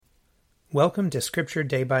Welcome to Scripture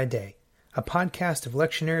Day by Day, a podcast of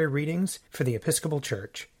lectionary readings for the Episcopal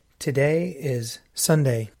Church. Today is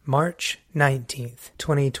Sunday, March 19th,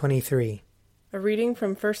 2023. A reading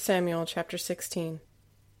from 1 Samuel chapter 16.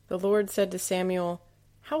 The Lord said to Samuel,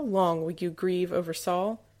 "How long will you grieve over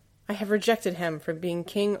Saul? I have rejected him from being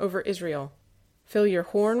king over Israel. Fill your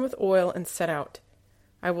horn with oil and set out.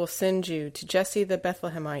 I will send you to Jesse the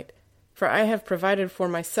Bethlehemite, for I have provided for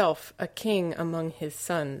myself a king among his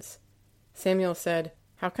sons." Samuel said,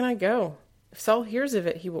 "How can I go? If Saul hears of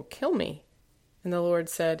it, he will kill me." And the Lord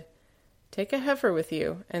said, "Take a heifer with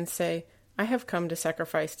you, and say, 'I have come to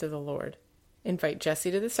sacrifice to the Lord.' Invite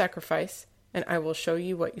Jesse to the sacrifice, and I will show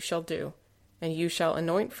you what you shall do, and you shall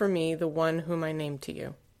anoint for me the one whom I name to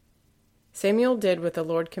you." Samuel did what the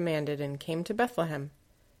Lord commanded and came to Bethlehem.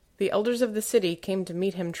 The elders of the city came to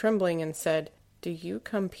meet him trembling and said, "Do you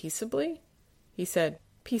come peaceably?" He said,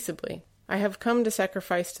 "Peaceably. I have come to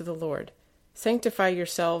sacrifice to the Lord. Sanctify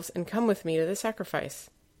yourselves and come with me to the sacrifice."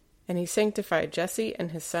 And he sanctified Jesse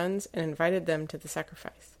and his sons and invited them to the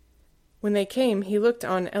sacrifice. When they came, he looked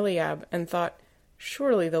on Eliab and thought,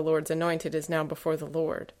 "Surely the Lord's anointed is now before the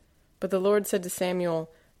Lord." But the Lord said to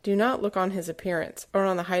Samuel, "Do not look on his appearance or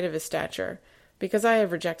on the height of his stature, because I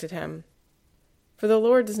have rejected him. For the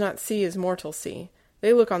Lord does not see as mortals see.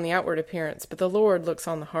 They look on the outward appearance, but the Lord looks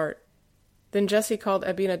on the heart." Then Jesse called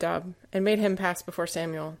Abinadab and made him pass before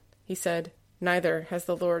Samuel. He said, "Neither has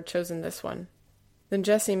the Lord chosen this one." Then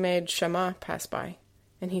Jesse made Shammah pass by,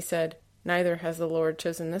 and he said, "Neither has the Lord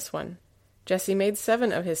chosen this one." Jesse made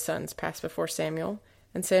 7 of his sons pass before Samuel,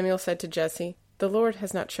 and Samuel said to Jesse, "The Lord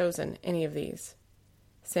has not chosen any of these."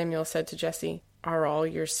 Samuel said to Jesse, "Are all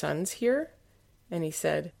your sons here?" And he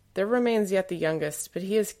said, "There remains yet the youngest, but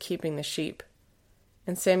he is keeping the sheep."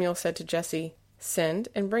 And Samuel said to Jesse, "Send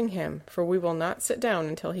and bring him, for we will not sit down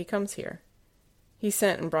until he comes here." He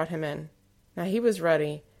sent and brought him in. Now he was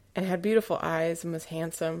ruddy, and had beautiful eyes, and was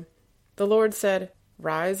handsome. The Lord said,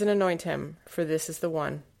 "Rise and anoint him, for this is the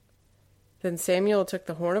one." Then Samuel took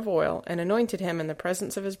the horn of oil, and anointed him in the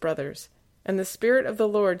presence of his brothers. And the Spirit of the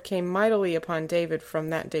Lord came mightily upon David from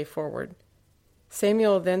that day forward.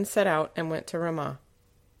 Samuel then set out and went to Ramah.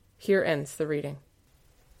 Here ends the reading.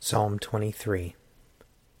 Psalm 23.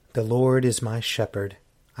 The Lord is my shepherd,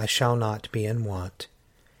 I shall not be in want.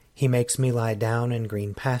 He makes me lie down in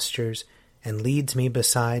green pastures, and leads me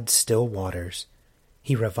beside still waters.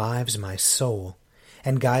 He revives my soul,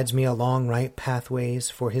 and guides me along right pathways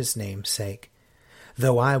for his name's sake.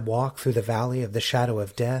 Though I walk through the valley of the shadow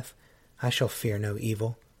of death, I shall fear no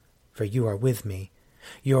evil, for you are with me.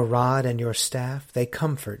 Your rod and your staff, they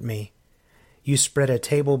comfort me. You spread a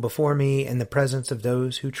table before me in the presence of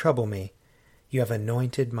those who trouble me. You have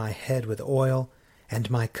anointed my head with oil, and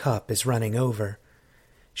my cup is running over.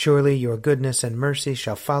 Surely your goodness and mercy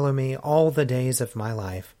shall follow me all the days of my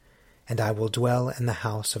life, and I will dwell in the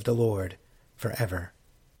house of the Lord forever.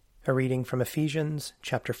 A reading from Ephesians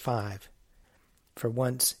chapter 5. For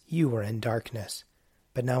once you were in darkness,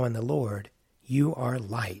 but now in the Lord you are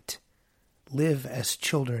light. Live as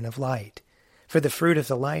children of light, for the fruit of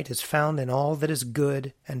the light is found in all that is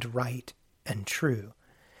good and right and true.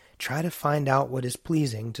 Try to find out what is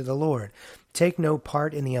pleasing to the Lord. Take no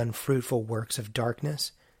part in the unfruitful works of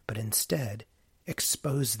darkness, but instead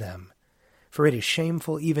expose them. For it is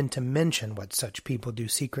shameful even to mention what such people do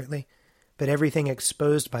secretly, but everything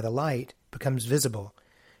exposed by the light becomes visible,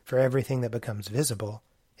 for everything that becomes visible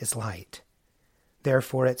is light.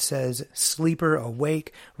 Therefore it says, "Sleeper,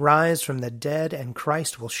 awake, rise from the dead, and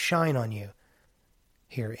Christ will shine on you."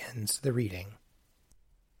 Here ends the reading.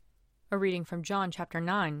 A reading from John chapter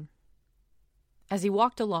 9. As he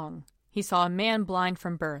walked along, he saw a man blind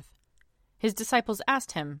from birth. His disciples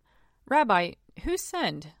asked him, "Rabbi, who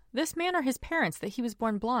sinned, this man or his parents, that he was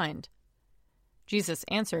born blind?" Jesus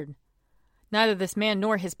answered, "Neither this man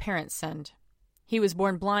nor his parents sinned. He was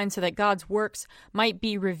born blind so that God's works might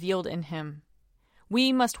be revealed in him.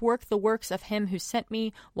 We must work the works of him who sent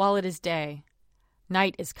me while it is day.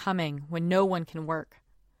 Night is coming when no one can work.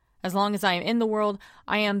 As long as I am in the world,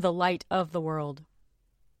 I am the light of the world."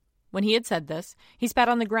 When he had said this, he spat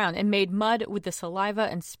on the ground and made mud with the saliva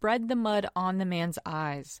and spread the mud on the man's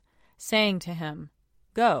eyes, saying to him,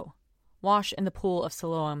 "Go, wash in the pool of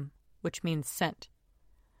Siloam," which means sent.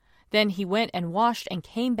 Then he went and washed and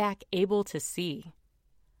came back able to see.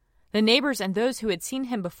 The neighbors and those who had seen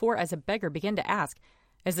him before as a beggar began to ask,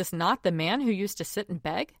 "Is this not the man who used to sit and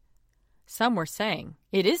beg?" Some were saying,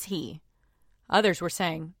 "It is he." Others were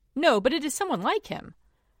saying, "No, but it is someone like him."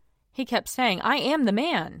 He kept saying, "I am the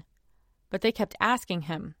man." But they kept asking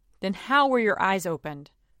him, "Then how were your eyes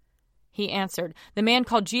opened?" He answered, "The man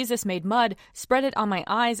called Jesus made mud, spread it on my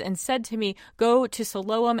eyes, and said to me, 'Go to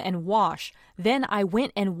Siloam and wash.' Then I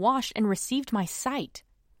went and washed and received my sight."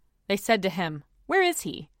 They said to him, "Where is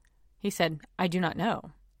he?" He said, "I do not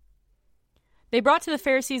know." They brought to the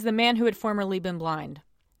Pharisees the man who had formerly been blind.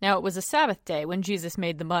 Now it was a Sabbath day when Jesus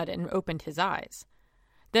made the mud and opened his eyes.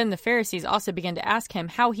 Then the Pharisees also began to ask him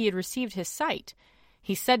how he had received his sight.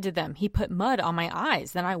 He said to them, "He put mud on my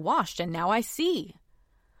eyes, then I washed, and now I see."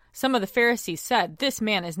 Some of the Pharisees said, "This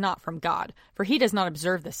man is not from God, for he does not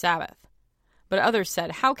observe the Sabbath." But others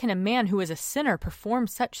said, "How can a man who is a sinner perform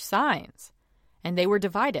such signs?" And they were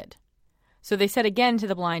divided. So they said again to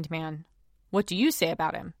the blind man, "What do you say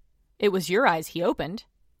about him? It was your eyes he opened."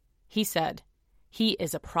 He said, "He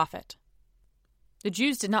is a prophet." The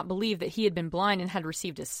Jews did not believe that he had been blind and had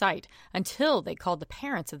received his sight until they called the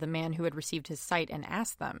parents of the man who had received his sight and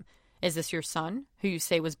asked them, "Is this your son, who you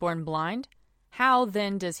say was born blind? How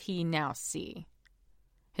then does he now see?"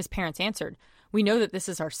 His parents answered, "We know that this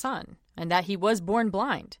is our son, and that he was born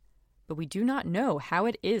blind, but we do not know how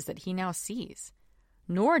it is that he now sees,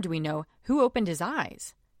 nor do we know who opened his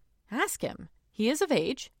eyes. Ask him. He is of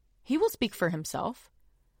age. He will speak for himself."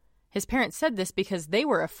 His parents said this because they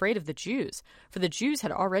were afraid of the Jews, for the Jews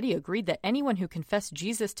had already agreed that anyone who confessed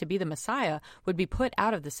Jesus to be the Messiah would be put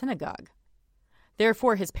out of the synagogue.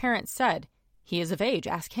 Therefore his parents said, "He is of age,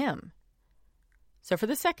 ask him." So for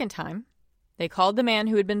the second time, they called the man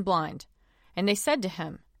who had been blind, and they said to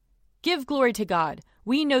him, "Give glory to God.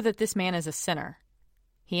 We know that this man is a sinner."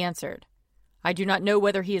 He answered, "I do not know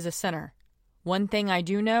whether he is a sinner. One thing I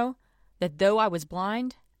do know, that though I was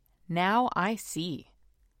blind, now I see."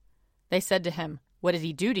 They said to him, "What did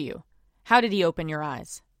he do to you? How did he open your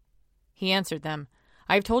eyes?" He answered them,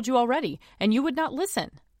 "I have told you already, and you would not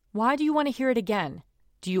listen. Why do you want to hear it again?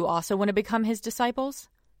 Do you also want to become his disciples?"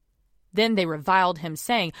 Then they reviled him,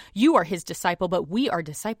 saying, "You are his disciple, but we are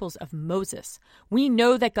disciples of Moses. We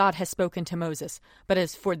know that God has spoken to Moses, but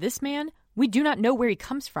as for this man, we do not know where he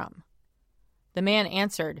comes from." The man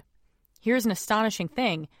answered, "Here is an astonishing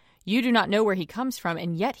thing. You do not know where he comes from,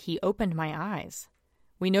 and yet he opened my eyes.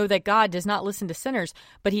 We know that God does not listen to sinners,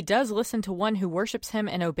 but he does listen to one who worships him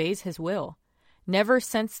and obeys his will. Never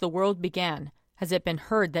since the world began has it been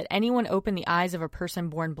heard that anyone opened the eyes of a person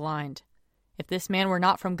born blind. If this man were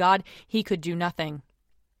not from God, he could do nothing."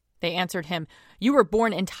 They answered him, "You were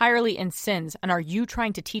born entirely in sins, and are you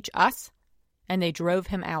trying to teach us?" And they drove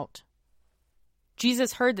him out.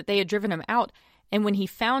 Jesus heard that they had driven him out, and when he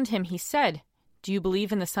found him, he said, "Do you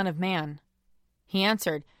believe in the Son of Man?" He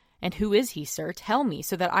answered, "And who is he, sir? Tell me,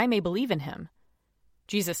 so that I may believe in him."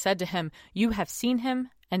 Jesus said to him, "You have seen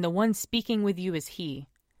him, and the one speaking with you is he."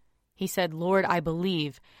 He said, "Lord, I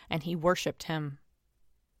believe," and he worshipped him.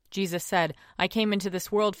 Jesus said, "I came into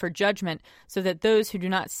this world for judgment, so that those who do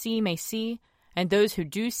not see may see, and those who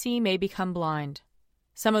do see may become blind."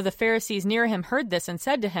 Some of the Pharisees near him heard this and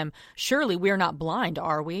said to him, "Surely we are not blind,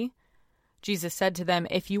 are we?" Jesus said to them,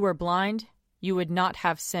 "If you were blind, you would not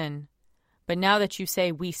have sin. But now that you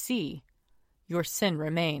say, 'We see,' your sin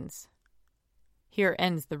remains." Here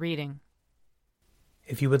ends the reading.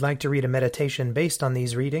 If you would like to read a meditation based on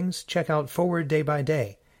these readings, check out Forward Day by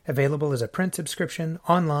Day, available as a print subscription,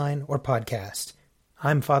 online, or podcast.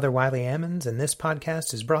 I'm Father Wiley Ammons, and this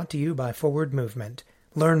podcast is brought to you by Forward Movement.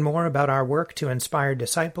 Learn more about our work to inspire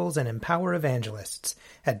disciples and empower evangelists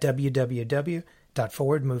at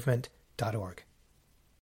www.forwardmovement.org.